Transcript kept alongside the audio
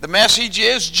The message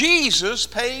is Jesus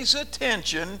pays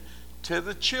attention to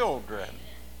the children.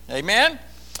 Amen?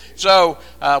 So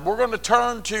we're going to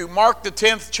turn to Mark the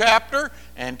 10th chapter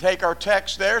and take our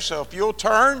text there. So if you'll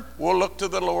turn, we'll look to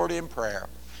the Lord in prayer.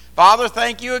 Father,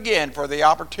 thank you again for the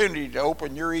opportunity to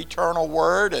open your eternal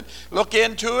word and look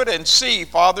into it and see,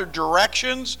 Father,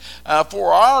 directions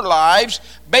for our lives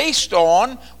based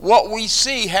on what we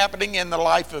see happening in the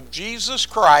life of Jesus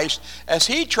Christ as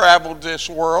he traveled this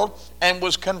world and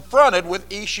was confronted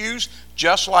with issues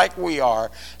just like we are.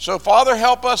 So, Father,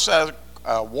 help us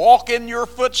walk in your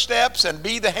footsteps and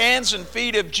be the hands and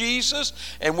feet of Jesus.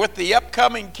 And with the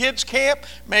upcoming kids camp,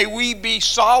 may we be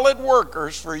solid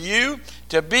workers for you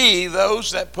to be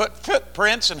those that put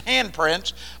footprints and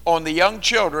handprints on the young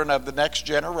children of the next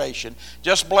generation.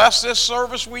 Just bless this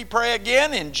service, we pray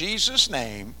again, in Jesus'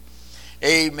 name.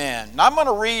 Amen. Now I'm going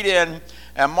to read in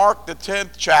Mark the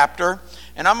 10th chapter,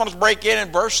 and I'm going to break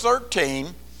in verse 13.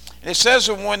 And it says,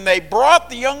 "And when they brought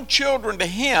the young children to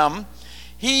him,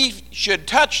 he should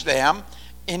touch them,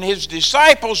 and his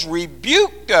disciples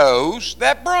rebuked those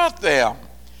that brought them.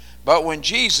 But when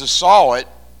Jesus saw it,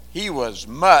 he was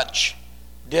much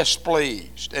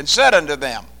displeased, and said unto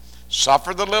them,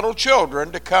 Suffer the little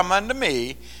children to come unto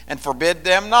me, and forbid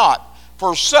them not,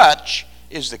 for such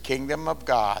is the kingdom of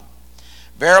God.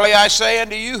 Verily I say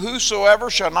unto you, whosoever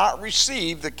shall not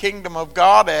receive the kingdom of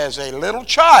God as a little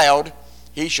child,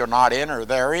 he shall not enter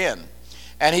therein.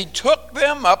 And he took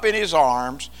them up in his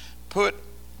arms, put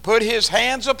his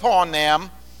hands upon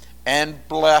them, and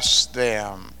blessed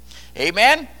them."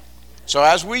 Amen? So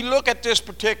as we look at this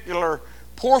particular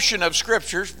portion of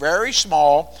Scriptures, very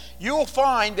small, you'll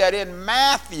find that in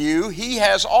Matthew, he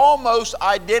has almost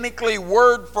identically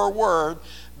word for word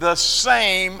the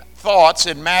same thoughts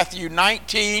in Matthew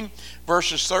 19,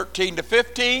 verses 13 to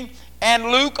 15,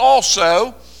 and Luke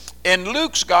also. In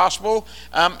Luke's Gospel,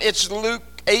 it's Luke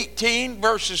 18,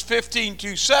 verses 15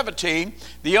 to 17.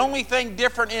 The only thing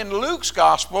different in Luke's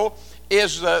Gospel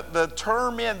is the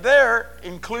term in there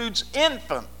includes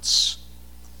infants.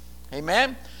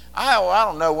 Amen? I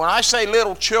don't know. When I say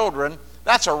little children,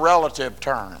 that's a relative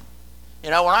term. You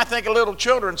know, when I think of little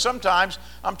children, sometimes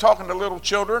I'm talking to little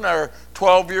children that are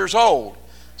 12 years old.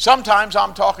 Sometimes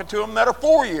I'm talking to them that are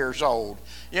 4 years old.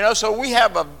 You know, so we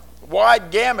have a wide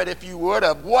gamut, if you would,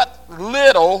 of what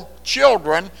little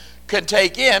children can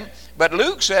take in. But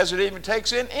Luke says it even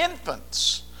takes in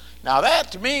infants. Now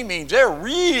that to me means they're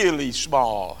really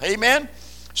small. Amen?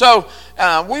 So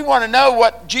we want to know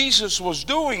what Jesus was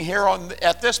doing here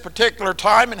at this particular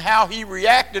time and how he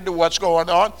reacted to what's going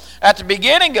on. At the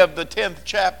beginning of the 10th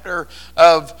chapter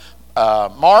of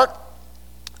Mark,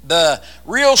 the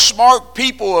real smart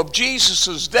people of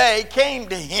Jesus' day came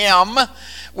to him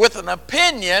with an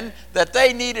opinion that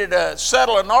they needed to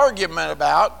settle an argument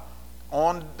about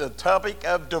on the topic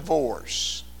of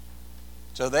divorce.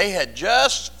 So they had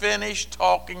just finished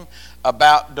talking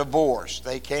about divorce.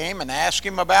 They came and asked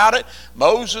him about it.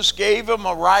 Moses gave them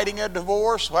a writing of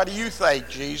divorce. What do you think,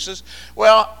 Jesus?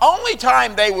 Well, only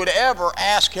time they would ever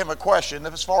ask him a question,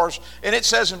 as far as, and it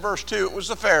says in verse 2, it was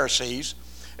the Pharisees.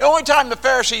 The only time the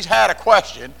Pharisees had a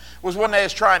question was when they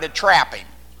was trying to trap him.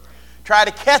 Try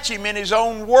to catch him in his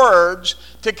own words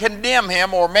to condemn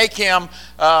him or make him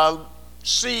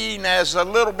seen as a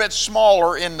little bit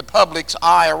smaller in the public's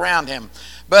eye around him.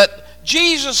 But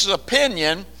Jesus'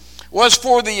 opinion was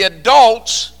for the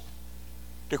adults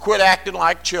to quit acting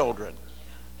like children.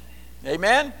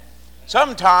 Amen?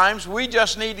 Sometimes we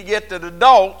just need to get the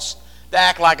adults to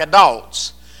act like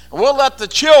adults. We'll let the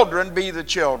children be the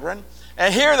children.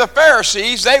 And here the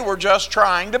Pharisees, they were just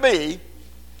trying to be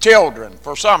children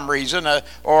for some reason.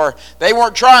 Or they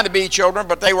weren't trying to be children,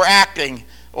 but they were acting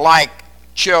like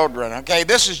children. Okay,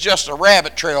 this is just a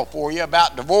rabbit trail for you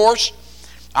about divorce.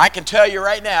 I can tell you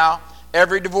right now,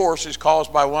 every divorce is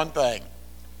caused by one thing: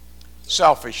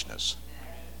 selfishness.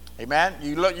 Amen?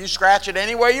 You scratch it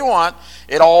any way you want,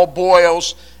 it all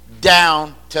boils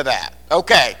down to that.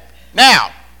 Okay,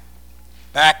 now,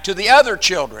 back to the other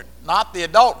children, not the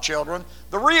adult children,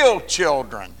 the real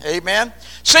children. Amen?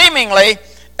 Seemingly,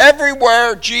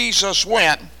 everywhere Jesus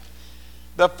went,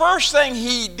 the first thing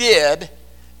he did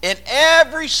in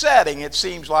every setting, it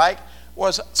seems like,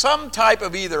 was some type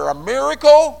of either a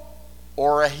miracle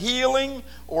or a healing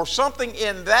or something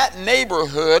in that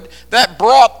neighborhood that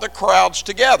brought the crowds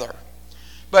together.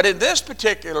 But in this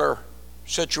particular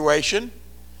situation,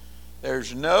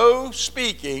 there's no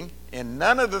speaking in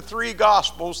none of the three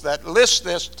Gospels that list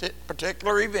this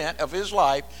particular event of his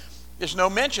life. There's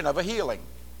no mention of a healing,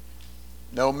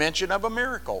 no mention of a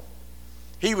miracle.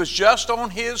 He was just on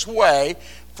his way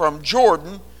from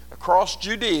Jordan across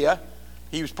Judea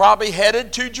He was probably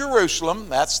headed to Jerusalem.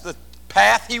 That's the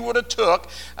path he would have took.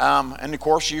 And of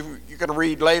course, you're going to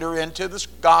read later into the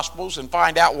Gospels and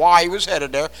find out why he was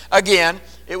headed there. Again,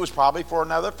 it was probably for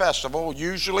another festival,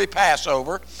 usually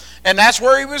Passover. And that's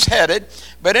where he was headed.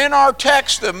 But in our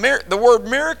text, the word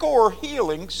miracle or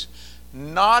healings,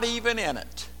 not even in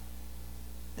it.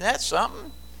 And that's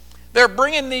something. They're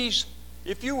bringing these,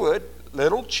 if you would,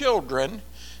 little children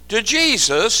to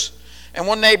Jesus. And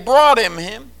when they brought him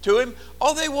to him,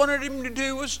 all they wanted him to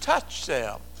do was touch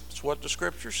them. That's what the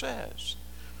Scripture says.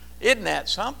 Isn't that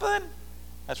something?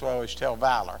 That's what I always tell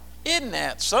Valor. Isn't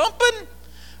that something?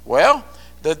 Well,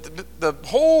 the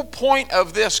whole point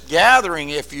of this gathering,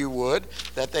 if you would,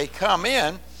 that they come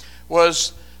in,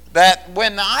 was that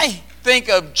when I think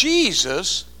of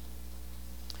Jesus,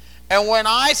 and when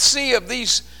I see of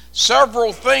these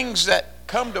several things that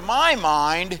come to my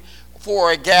mind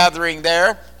for a gathering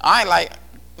there,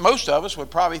 most of us would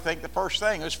probably think the first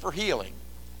thing is for healing.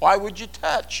 Why would you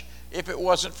touch if it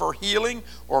wasn't for healing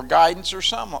or guidance or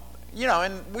something?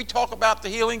 And we talk about the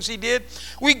healings he did.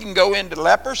 We can go into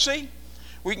leprosy.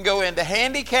 We can go into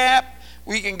handicap.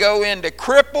 We can go into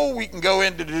cripple. We can go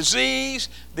into disease,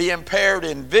 the impaired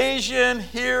in vision,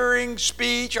 hearing,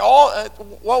 speech.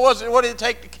 What did it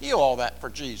take to heal all that for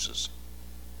Jesus?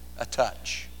 A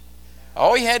touch.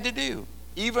 All he had to do.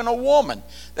 Even a woman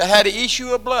that had an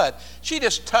issue of blood, she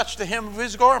just touched the hem of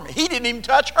his garment. He didn't even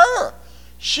touch her.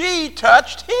 She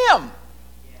touched him,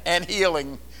 and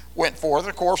healing went forth.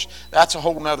 Of course, that's a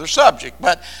whole other subject.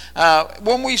 But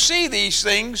when we see these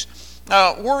things,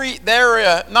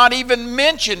 they're not even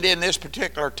mentioned in this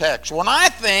particular text. When I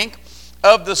think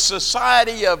of the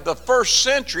society of the first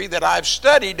century that I've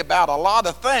studied about a lot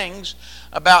of things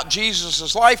about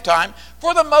Jesus' lifetime,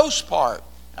 for the most part,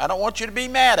 I don't want you to be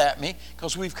mad at me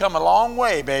because we've come a long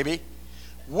way, baby.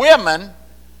 Women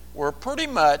were pretty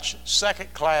much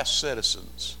second-class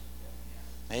citizens.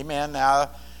 Amen. Now,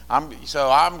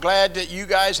 I'm glad that you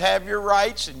guys have your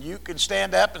rights and you can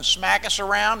stand up and smack us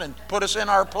around and put us in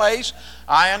our place.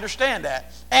 I understand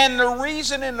that. And the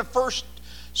reason in the first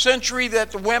century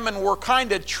that the women were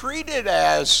kind of treated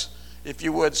as, if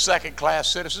you would, second-class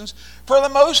citizens, for the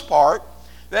most part,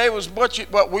 they was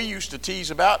what we used to tease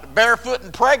about, barefoot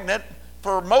and pregnant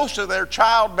for most of their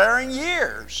childbearing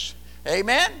years.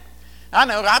 Amen? I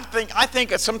know, I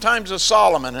think sometimes of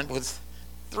Solomon with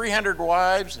 300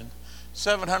 wives and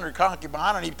 700 concubines.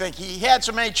 I don't even think he had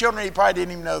so many children he probably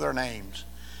didn't even know their names.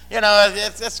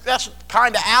 That's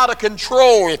kind of out of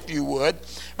control, if you would.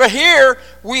 But here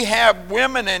we have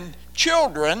women and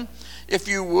children, if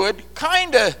you would,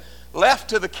 kind of left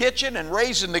to the kitchen and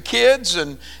raising the kids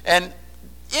and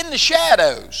in the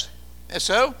shadows. And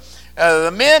so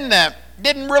the men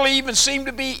didn't really even seem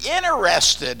to be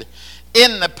interested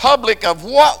in the public of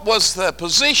what was the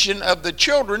position of the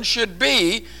children should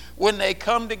be when they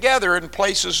come together in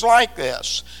places like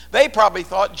this. They probably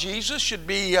thought Jesus should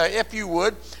be, if you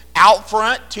would, out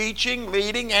front, teaching,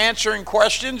 leading, answering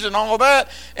questions and all that,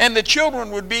 and the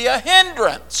children would be a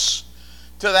hindrance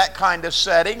to that kind of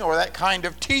setting or that kind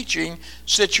of teaching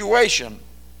situation.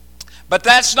 But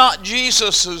that's not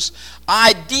Jesus'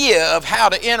 idea of how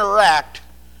to interact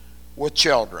with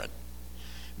children.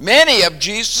 Many of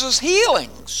Jesus'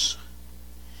 healings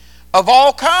of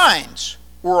all kinds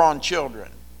were on children.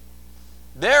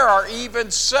 There are even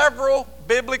several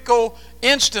biblical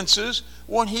instances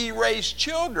when he raised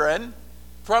children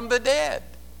from the dead.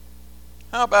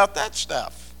 How about that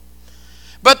stuff?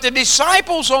 But the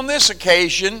disciples on this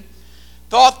occasion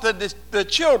thought that the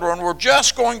children were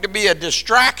just going to be a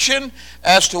distraction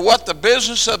as to what the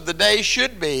business of the day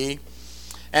should be,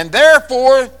 and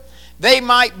therefore they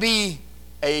might be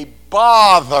a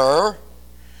bother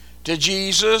to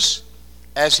Jesus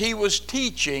as he was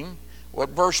teaching what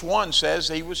verse 1 says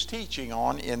he was teaching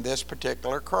on in this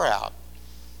particular crowd.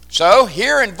 So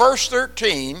here in verse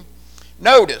 13,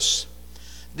 notice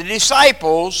the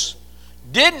disciples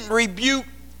didn't rebuke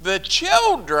the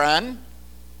children,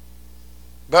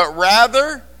 but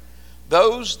rather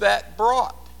those that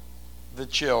brought the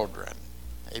children.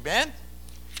 Amen?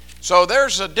 So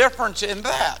there's a difference in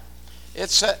that.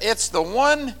 It's the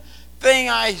one thing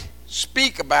I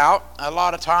speak about a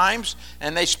lot of times,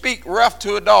 and they speak rough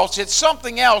to adults. It's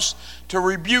something else to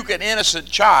rebuke an innocent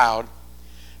child,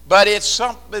 but it's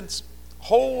something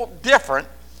whole different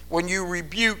when you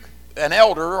rebuke an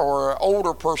elder or an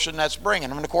older person that's bringing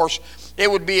them. And of course, it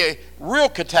would be a real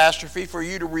catastrophe for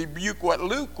you to rebuke what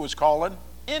Luke was calling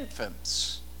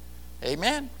infants.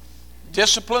 Amen?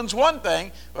 Discipline's one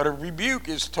thing, but a rebuke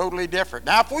is totally different.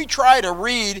 Now, if we try to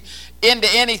read into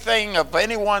anything of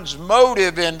anyone's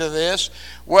motive into this,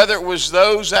 whether it was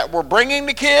those that were bringing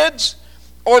the kids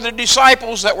or the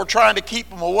disciples that were trying to keep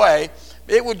them away,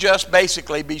 it would just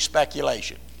basically be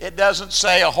speculation. It doesn't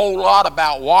say a whole lot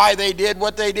about why they did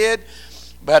what they did,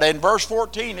 but in verse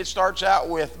 14 it starts out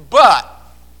with, but.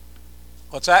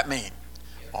 What's that mean?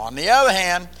 On the other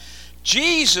hand,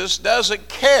 Jesus doesn't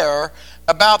care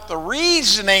about the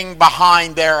reasoning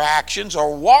behind their actions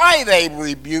or why they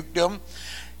rebuked them.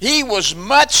 He was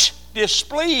much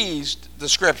displeased, the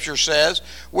scripture says,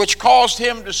 which caused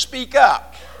him to speak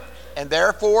up. And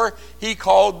therefore, he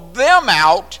called them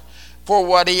out for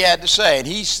what he had to say.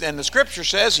 And the scripture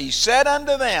says, he said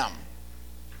unto them,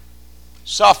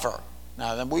 suffer.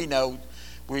 Now, then we know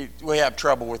we have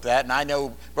trouble with that. And I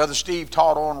know Brother Steve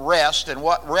taught on rest and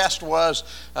what rest was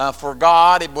for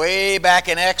God way back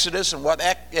in Exodus and what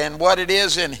it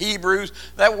is in Hebrews.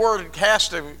 That word has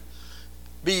to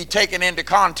be taken into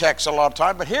context a lot of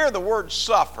time. But here the word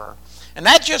suffer. And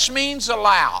that just means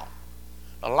allow.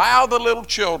 Allow the little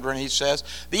children, he says.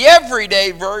 The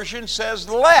everyday version says,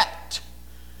 let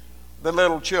the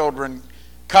little children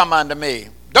come unto me.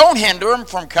 Don't hinder them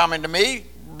from coming to me.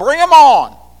 Bring them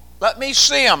on. Let me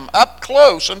see them up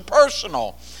close and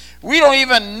personal. We don't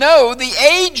even know the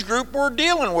age group we're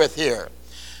dealing with here.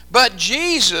 But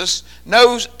Jesus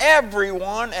knows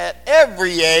everyone at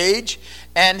every age,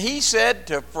 and he said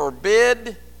to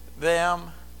forbid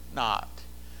them not.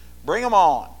 Bring them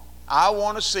on. I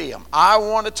want to see them. I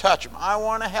want to touch them. I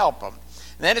want to help them.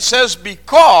 And then it says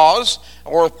because,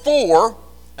 or for,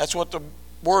 that's what the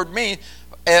word means,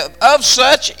 of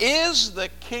such is the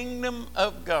kingdom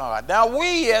of God. Now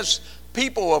we as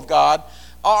people of God,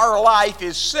 our life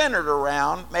is centered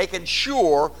around making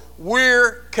sure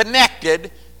we're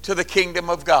connected to the kingdom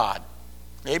of God.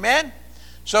 Amen?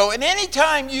 So at any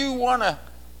time you want to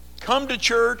come to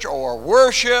church or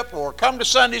worship or come to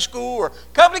Sunday school or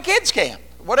come to kids camp,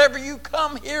 whatever you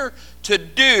come here to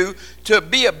do to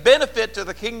be a benefit to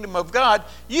the kingdom of God,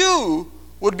 you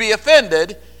would be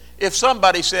offended if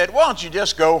somebody said, why don't you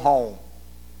just go home?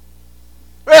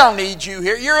 We don't need you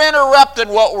here. You're interrupting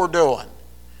what we're doing.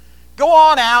 Go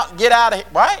on out and get out of here.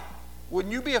 Right?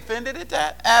 Wouldn't you be offended at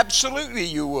that? Absolutely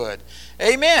you would.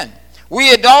 Amen.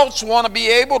 We adults want to be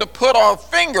able to put our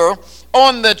finger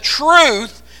on the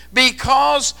truth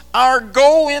because our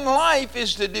goal in life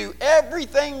is to do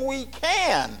everything we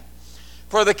can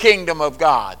for the kingdom of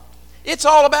God. It's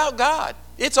all about God.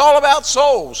 It's all about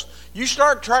souls. You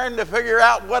start trying to figure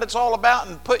out what it's all about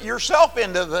and put yourself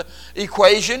into the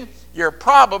equation, you're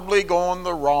probably going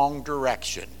the wrong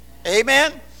direction.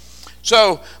 Amen?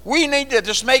 So we need to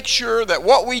just make sure that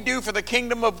what we do for the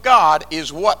kingdom of God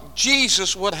is what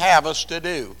Jesus would have us to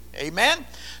do. Amen?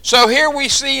 So here we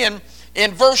see in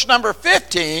verse number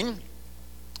 15, and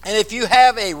if you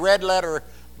have a red letter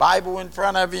Bible in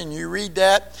front of you and you read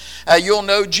that, you'll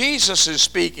know Jesus is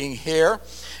speaking here.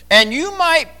 And you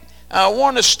might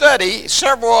want to study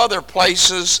several other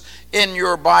places in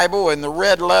your Bible in the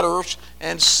red letters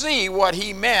and see what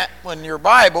he meant in your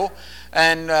Bible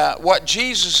and what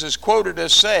Jesus is quoted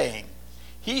as saying.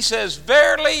 He says,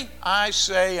 verily I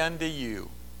say unto you.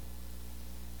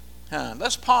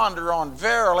 Let's ponder on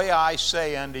verily I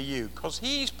say unto you, because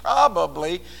he's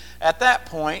probably at that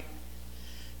point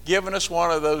giving us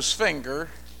one of those fingers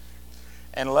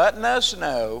and letting us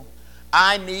know,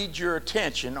 I need your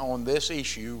attention on this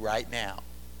issue right now.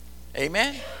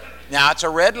 Amen? Now, it's a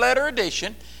red letter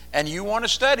edition, and you want to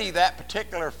study that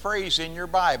particular phrase in your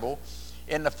Bible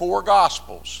in the four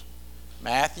Gospels,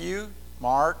 Matthew,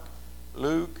 Mark,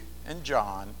 Luke, and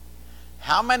John.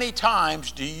 How many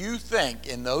times do you think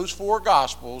in those four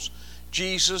Gospels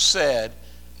Jesus said,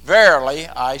 verily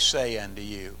I say unto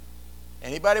you?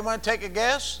 Anybody want to take a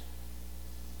guess?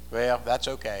 Well, that's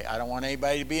okay. I don't want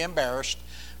anybody to be embarrassed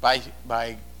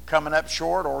by coming up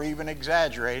short or even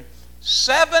exaggerating.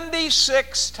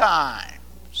 76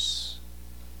 times.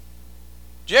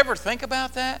 Did you ever think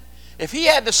about that? If he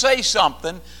had to say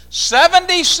something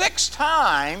 76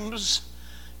 times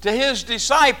to his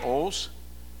disciples,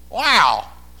 wow,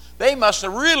 they must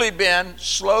have really been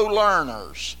slow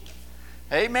learners.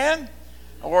 Amen?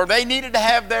 Or they needed to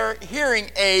have their hearing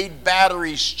aid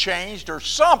batteries changed or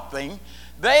something.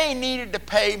 They needed to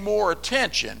pay more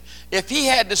attention. If he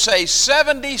had to say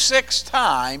 76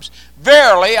 times,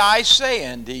 verily I say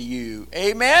unto you.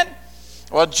 Amen?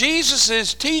 Well, Jesus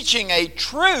is teaching a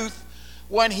truth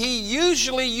when he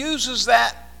usually uses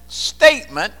that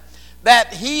statement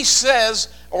that he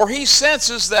says, or he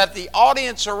senses that the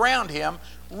audience around him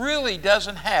really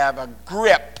doesn't have a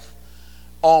grip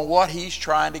on what he's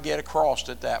trying to get across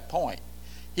at that point.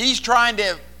 He's trying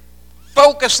to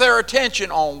focus their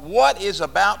attention on what is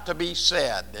about to be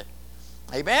said.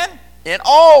 Amen? In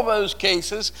all those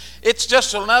cases, it's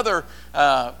just another,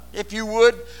 if you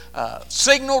would,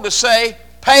 signal to say,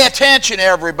 pay attention,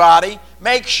 everybody.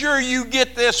 Make sure you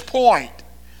get this point.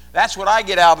 That's what I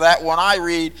get out of that when I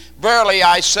read, verily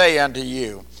I say unto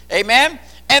you. Amen?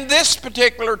 And this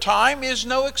particular time is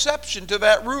no exception to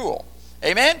that rule.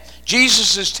 Amen?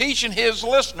 Jesus is teaching his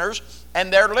listeners,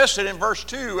 and they're listed in verse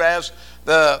 2 as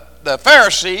the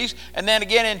Pharisees, and then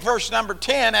again in verse number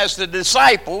 10 as the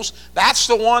disciples. That's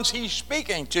the ones he's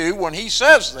speaking to when he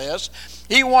says this.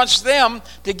 He wants them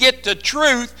to get the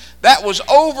truth that was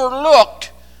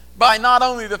overlooked by not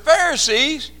only the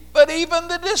Pharisees, but even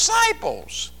the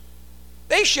disciples.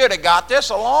 They should have got this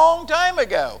a long time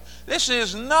ago. This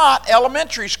is not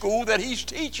elementary school that he's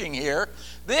teaching here.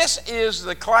 This is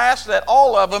the class that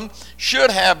all of them should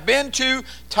have been to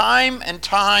time and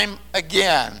time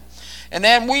again. And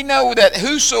then we know that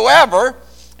whosoever,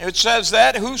 it says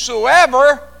that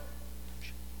whosoever,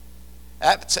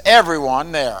 that's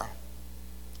everyone there.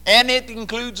 And it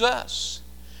includes us.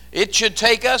 It should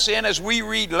take us in, as we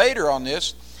read later on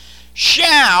this,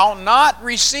 shall not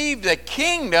receive the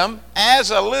kingdom as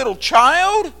a little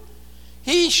child,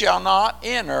 he shall not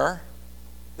enter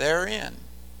therein.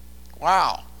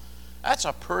 Wow, that's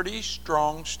a pretty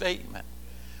strong statement.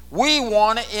 We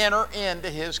want to enter into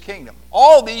his kingdom.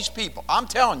 All these people, I'm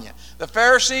telling you, the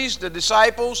Pharisees, the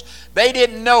disciples, they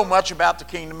didn't know much about the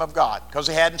kingdom of God because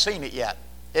they hadn't seen it yet.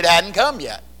 It hadn't come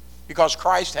yet because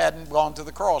Christ hadn't gone to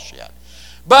the cross yet.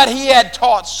 But he had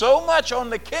taught so much on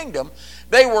the kingdom,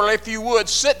 they were, if you would,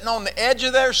 sitting on the edge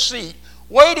of their seat,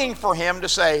 waiting for him to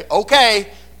say,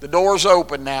 okay, the door's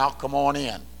open now, come on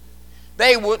in.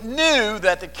 They knew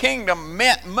that the kingdom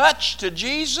meant much to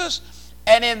Jesus,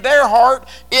 and in their heart,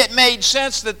 it made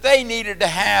sense that they needed to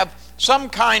have some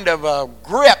kind of a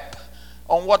grip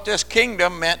on what this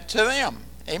kingdom meant to them.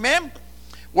 Amen?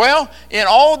 Well, in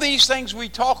all these things we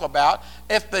talk about,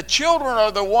 if the children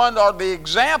are the one or the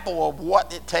example of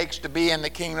what it takes to be in the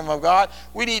kingdom of God,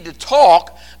 we need to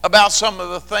talk about some of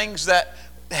the things that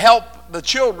help the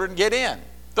children get in.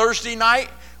 Thursday night,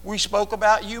 we spoke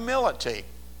about humility.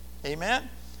 Amen?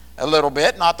 A little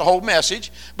bit, not the whole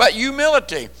message, but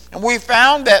humility. And we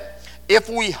found that if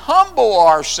we humble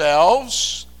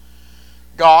ourselves,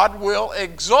 God will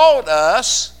exalt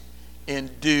us in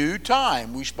due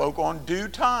time. We spoke on due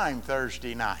time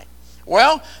Thursday night.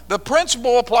 Well, the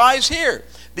principle applies here.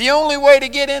 The only way to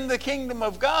get in the kingdom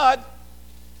of God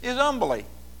is humbly.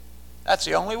 That's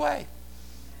the only way.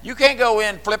 You can't go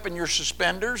in flipping your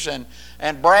suspenders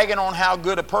and bragging on how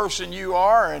good a person you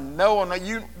are and knowing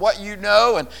what you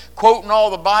know and quoting all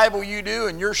the Bible you do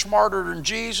and you're smarter than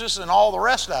Jesus and all the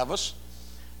rest of us.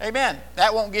 Amen.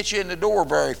 That won't get you in the door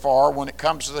very far when it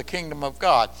comes to the kingdom of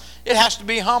God. It has to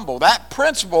be humble. That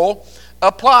principle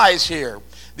applies here.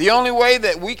 The only way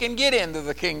that we can get into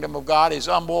the kingdom of God is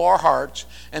humble our hearts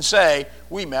and say,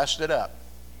 we messed it up.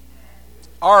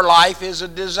 Our life is a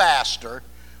disaster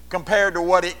compared to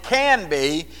what it can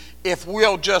be if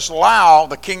we'll just allow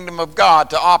the kingdom of God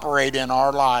to operate in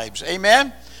our lives.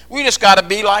 Amen? We just got to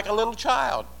be like a little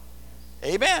child.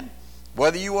 Amen?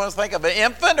 Whether you want to think of an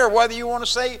infant or whether you want to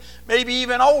say maybe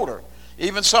even older.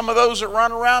 Even some of those that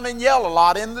run around and yell a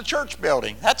lot in the church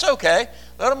building. That's okay.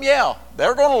 Let them yell.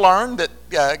 They're going to learn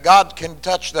that God can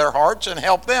touch their hearts and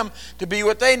help them to be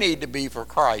what they need to be for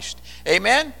Christ.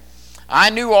 Amen? I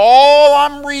knew all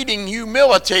I'm reading,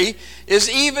 humility, is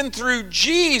even through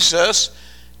Jesus,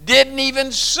 didn't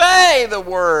even say the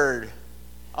word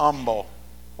humble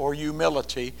or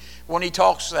humility when he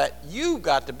talks that you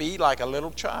got to be like a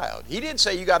little child. He didn't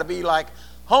say you got to be like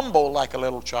humble like a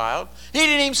little child. He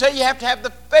didn't even say you have to have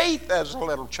the faith as a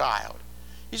little child.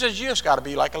 He says you just got to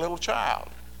be like a little child.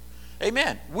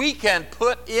 Amen. We can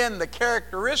put in the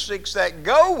characteristics that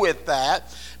go with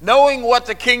that, knowing what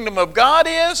the kingdom of God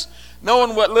is,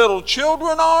 knowing what little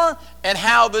children are, and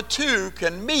how the two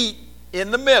can meet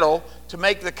in the middle to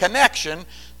make the connection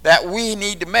that we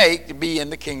need to make to be in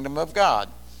the kingdom of God.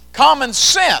 Common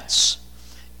sense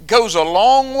goes a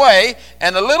long way,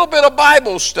 and a little bit of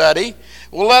Bible study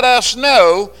will let us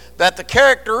know that the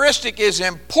characteristic is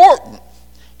important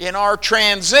in our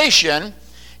transition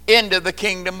into the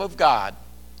kingdom of God.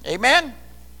 Amen?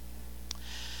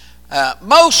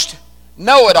 Most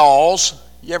know-it-alls,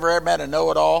 you ever met a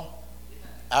know-it-all?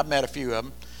 I've met a few of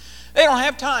them. They don't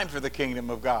have time for the kingdom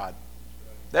of God.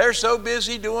 They're so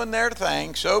busy doing their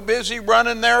thing, so busy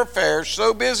running their affairs,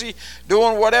 so busy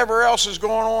doing whatever else is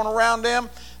going on around them.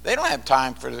 They don't have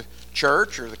time for the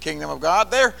church or the kingdom of God.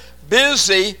 They're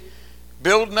busy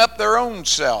building up their own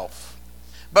self.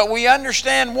 But we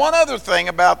understand one other thing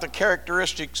about the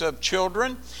characteristics of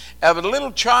children. Of a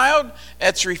little child,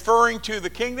 that's referring to the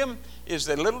kingdom. is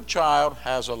that little child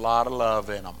has a lot of love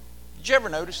in them. Did you ever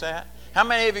notice that? How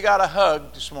many of you got a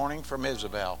hug this morning from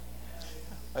Isabel?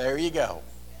 There you go.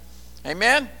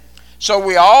 Amen? So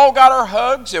we all got our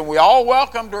hugs and we all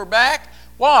welcomed her back.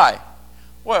 Why?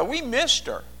 Well, we missed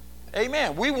her.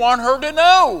 Amen. We want her to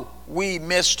know we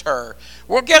missed her.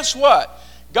 Well, guess what?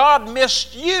 God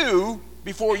missed you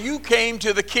before you came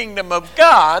to the kingdom of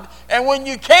God. And when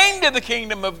you came to the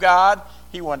kingdom of God,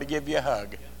 He wanted to give you a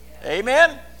hug.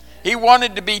 Amen? He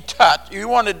wanted to be touched. He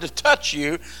wanted to touch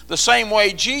you the same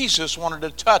way Jesus wanted to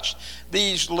touch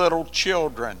these little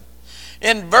children.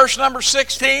 In verse number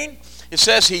 16, it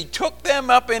says He took them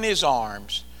up in His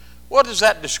arms. What does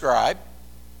that describe?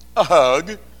 A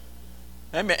hug.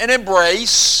 Amen. An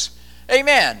embrace.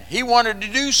 Amen. He wanted to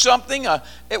do something.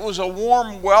 It was a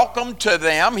warm welcome to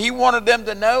them. He wanted them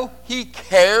to know He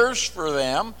cares for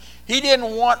them. He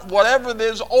didn't want whatever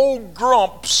those old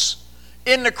grumps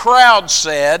in the crowd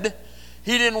said.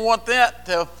 He didn't want that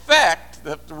to affect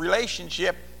the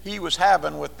relationship He was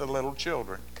having with the little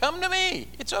children. Come to me.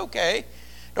 It's okay.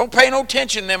 Don't pay no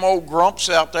attention to them old grumps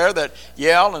out there that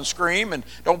yell and scream and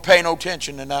don't pay no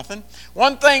attention to nothing.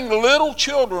 One thing little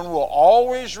children will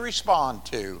always respond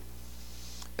to,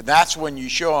 and that's when you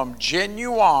show them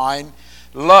genuine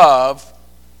love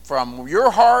from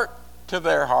your heart to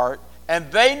their heart,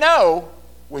 and they know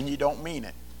when you don't mean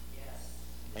it.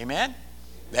 Amen?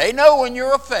 They know when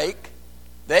you're a fake.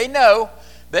 They know.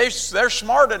 They're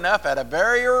smart enough at a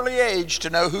very early age to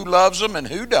know who loves them and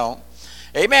who don't.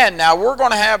 Amen. Now we're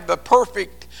going to have the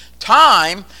perfect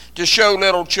time to show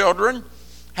little children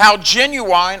how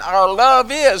genuine our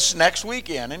love is next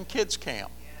weekend in kids camp.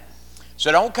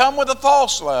 So don't come with a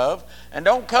false love, and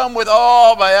don't come with,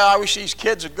 oh, I wish these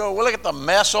kids would go. Well, look at the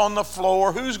mess on the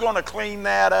floor. Who's going to clean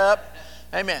that up?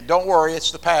 Amen. Don't worry,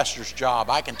 it's the pastor's job.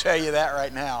 I can tell you that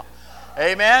right now.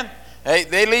 Amen.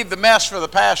 They leave the mess for the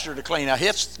pastor to clean up.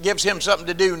 It gives him something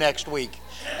to do next week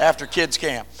after kids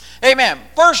camp. Amen.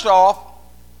 First off,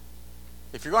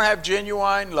 if you're going to have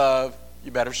genuine love,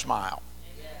 you better smile.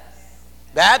 Yes.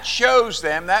 That shows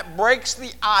them, that breaks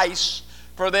the ice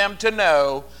for them to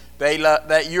know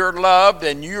that you're loved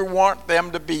and you want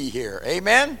them to be here.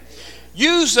 Amen?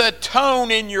 Use a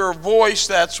tone in your voice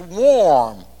that's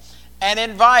warm and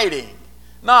inviting.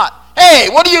 Not, hey,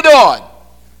 what are you doing?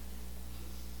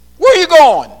 Where are you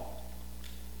going?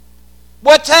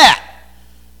 What's that?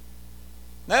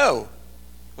 No.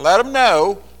 Let them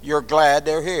know you're glad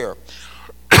they're here.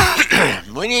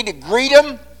 We need to greet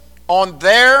them on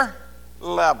their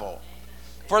level.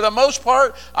 For the most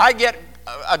part, I get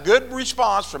a good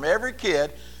response from every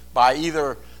kid by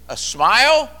either a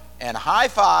smile and a high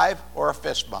five or a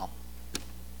fist bump.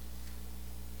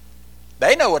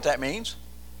 They know what that means.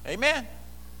 Amen.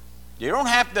 You don't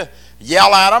have to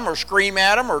yell at them or scream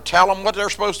at them or tell them what they're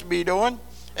supposed to be doing.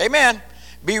 Amen.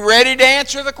 Be ready to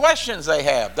answer the questions they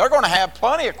have. They're going to have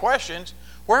plenty of questions.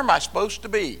 Where am I supposed to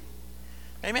be?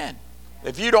 Amen.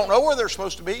 If you don't know where they're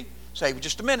supposed to be, say,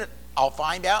 just a minute, I'll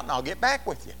find out and I'll get back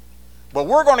with you. But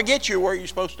we're going to get you where you're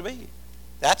supposed to be.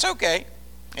 That's okay.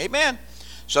 Amen.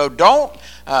 So don't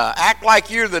act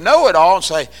like you're the know-it-all and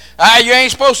say, you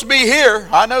ain't supposed to be here.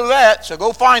 I know that, so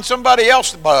go find somebody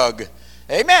else to bug.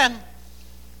 Amen.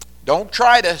 Don't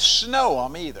try to snow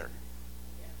them either.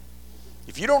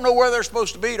 If you don't know where they're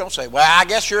supposed to be, don't say, well, I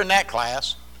guess you're in that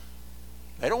class.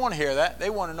 They don't want to hear that.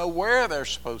 They want to know where they're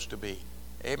supposed to be.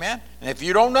 Amen? And if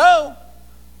you don't know,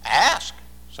 ask.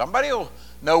 Somebody will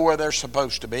know where they're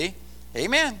supposed to be.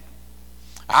 Amen?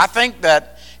 I think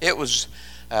that it was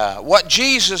what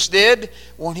Jesus did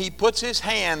when He puts His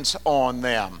hands on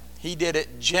them. He did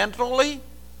it gently,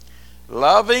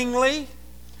 lovingly,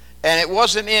 and it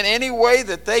wasn't in any way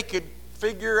that they could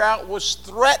figure out was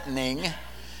threatening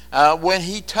when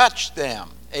He touched them.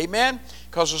 Amen?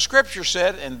 Because the Scripture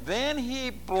said, and then He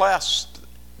blessed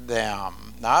them.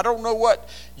 Now, I don't know what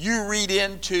you read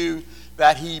into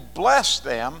that He blessed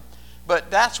them, but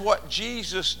that's what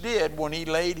Jesus did when He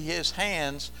laid His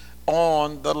hands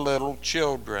on the little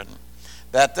children.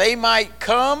 That they might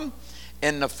come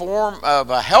in the form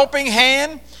of a helping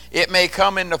hand. It may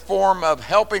come in the form of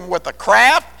helping with a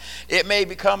craft. It may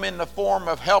come in the form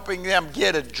of helping them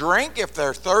get a drink if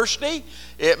they're thirsty.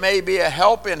 It may be a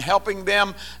help in helping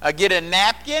them get a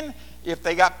napkin if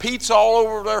they got pizza all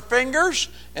over their fingers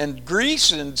and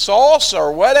grease and sauce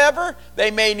or whatever.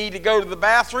 They may need to go to the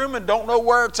bathroom and don't know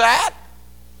where it's at.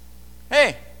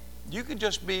 Hey, you could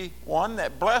just be one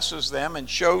that blesses them and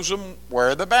shows them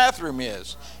where the bathroom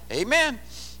is. Amen.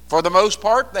 For the most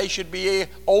part, they should be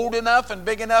old enough and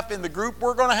big enough in the group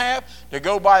we're going to have to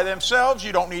go by themselves.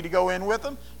 You don't need to go in with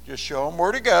them. Just show them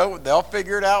where to go. They'll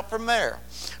figure it out from there.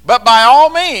 But by all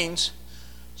means,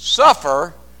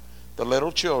 suffer the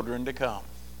little children to come.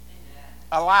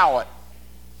 Allow it.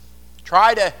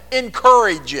 Try to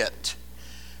encourage it.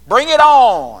 Bring it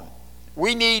on.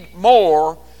 We need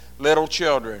more little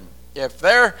children. If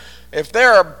they're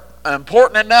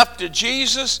important enough to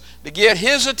Jesus to get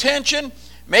His attention,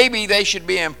 maybe they should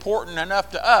be important enough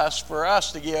to us for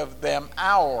us to give them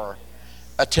our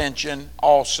attention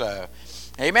also.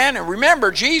 Amen. And remember,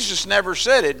 Jesus never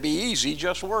said it'd be easy,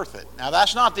 just worth it. Now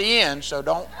that's not the end, so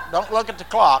don't look at the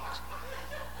clock.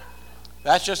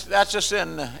 That's just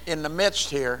in the midst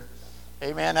here.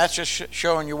 Amen. That's just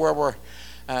showing you where we're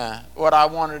what I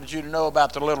wanted you to know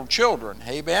about the little children.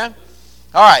 Amen.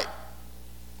 All right.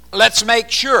 Let's make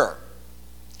sure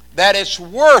that it's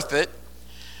worth it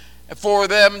for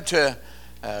them to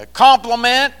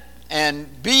compliment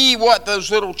and be what those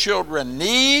little children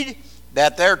need,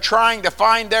 that they're trying to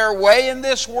find their way in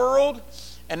this world,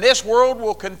 and this world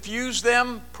will confuse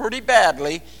them pretty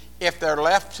badly if they're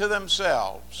left to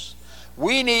themselves.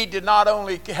 We need to not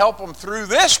only help them through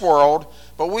this world,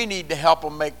 but we need to help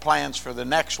them make plans for the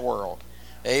next world.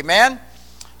 Amen?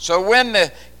 So when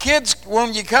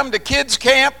you come to kids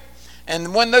camp,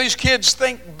 and when those kids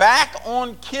think back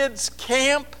on kids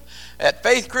camp at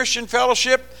Faith Christian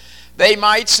Fellowship, they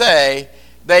might say,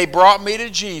 they brought me to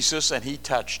Jesus and He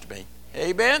touched me.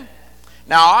 Amen?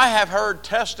 Now, I have heard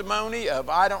testimony of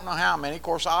I don't know how many. Of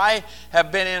course, I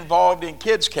have been involved in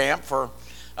kids camp for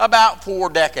about 4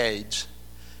 decades.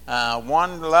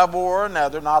 One level or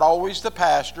another, not always the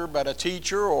pastor, but a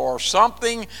teacher or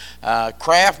something,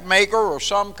 craft maker or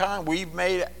some kind. We've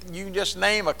made, you can just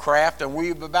name a craft, and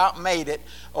we've about made it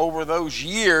over those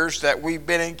years that we've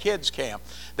been in kids camp.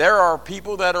 There are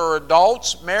people that are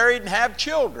adults, married, and have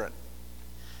children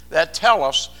that tell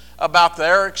us about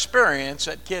their experience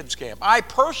at kids camp. I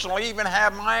personally even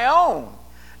have my own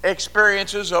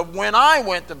experiences of when I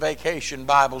went to Vacation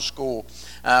Bible School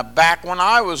back when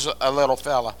I was a little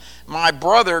fella. My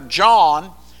brother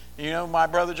John, my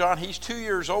brother John, he's 2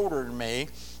 years older than me,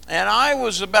 and I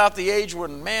was about the age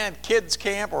when, kids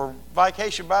camp or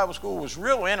Vacation Bible School was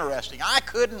real interesting. I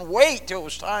couldn't wait till it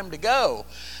was time to go.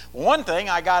 One thing,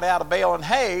 I got out of baling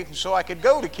hay so I could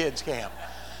go to kids camp.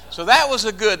 So that was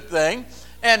a good thing.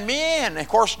 And of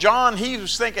course, John, he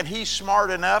was thinking he's smart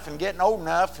enough and getting old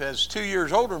enough, as 2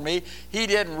 years older than me, he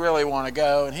didn't really want to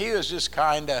go. And he was just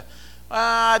kind of,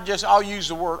 I'll use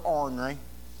the word ornery.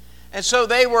 And so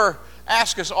they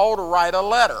asked us all to write a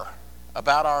letter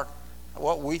about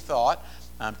what we thought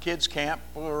kids camp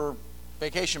or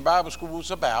Vacation Bible School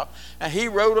was about. And he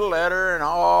wrote a letter and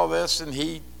all this, and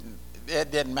it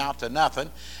didn't amount to nothing.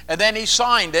 And then he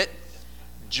signed it,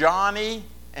 Johnny.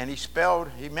 And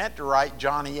he meant to write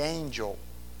Johnny Angel,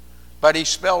 but he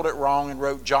spelled it wrong and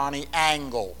wrote Johnny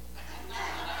Angle.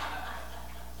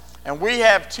 And we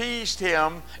have teased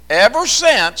him ever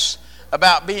since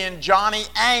about being Johnny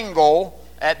Angle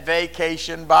at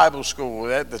Vacation Bible School.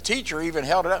 The teacher even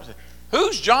held it up and said,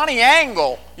 "Who's Johnny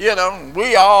Angle?" And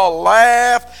we all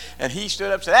laughed, and he stood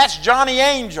up and said, "That's Johnny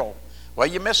Angel." Well,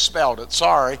 you misspelled it,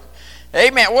 sorry.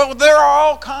 Amen. Well, there are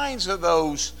all kinds of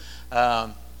those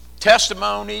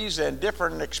testimonies and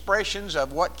different expressions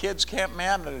of what kids camp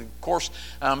meant. And of course,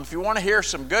 if you want to hear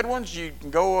some good ones, you can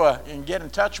go and get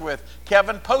in touch with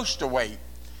Kevin Postaway.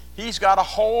 He's got a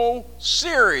whole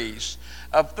series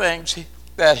of things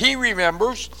that he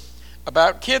remembers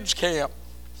about kids camp.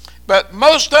 But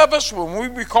most of us, when we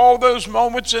recall those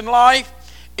moments in life,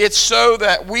 it's so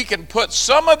that we can put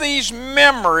some of these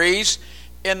memories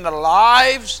in the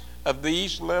lives of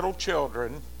these little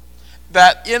children,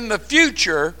 that in the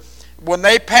future, when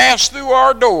they pass through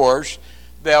our doors,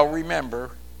 they'll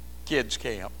remember kids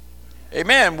camp.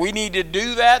 Amen. We need to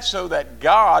do that so that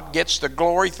God gets the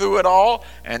glory through it all,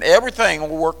 and everything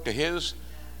will work to His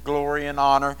glory and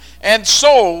honor, and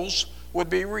souls would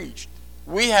be reached.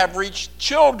 We have reached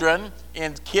children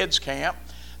in kids camp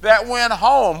that went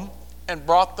home and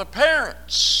brought the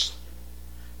parents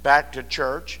back to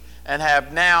church and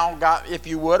have now got, if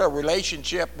you would, a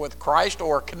relationship with Christ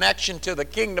or a connection to the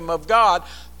kingdom of God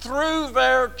through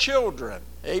their children.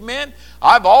 Amen.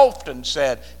 I've often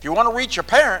said, if you want to reach a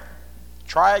parent,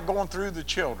 try going through the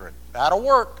children. That'll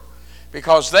work,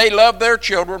 because they love their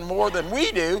children more than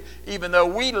we do, even though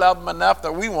we love them enough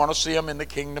that we want to see them in the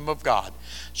kingdom of God.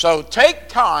 So take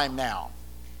time now.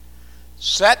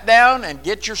 Sit down and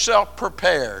get yourself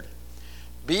prepared.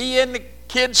 Be in the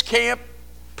kids camp.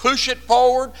 Push it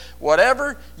forward.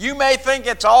 Whatever. You may think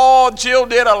it's, Jill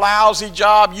did a lousy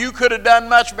job. You could have done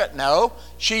much better. No,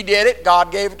 she did it.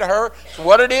 God gave it to her. So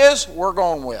what it is, we're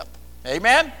going with.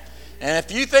 Amen? And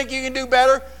if you think you can do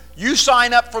better, you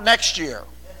sign up for next year.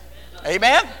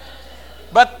 Amen?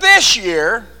 But this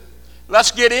year,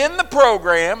 let's get in the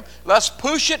program. Let's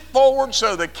push it forward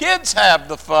so the kids have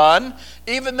the fun.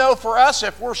 Even though for us,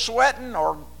 if we're sweating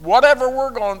or whatever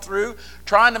we're going through,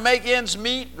 trying to make ends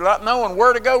meet, not knowing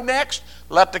where to go next,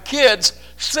 let the kids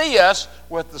see us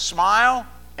with the smile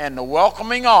and the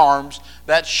welcoming arms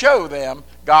that show them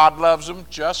God loves them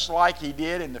just like He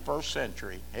did in the first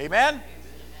century. Amen?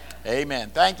 Amen.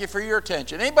 Thank you for your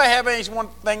attention. Anybody have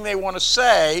anything they want to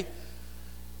say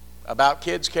about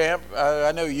kids camp?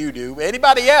 I know you do.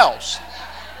 Anybody else?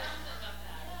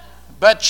 But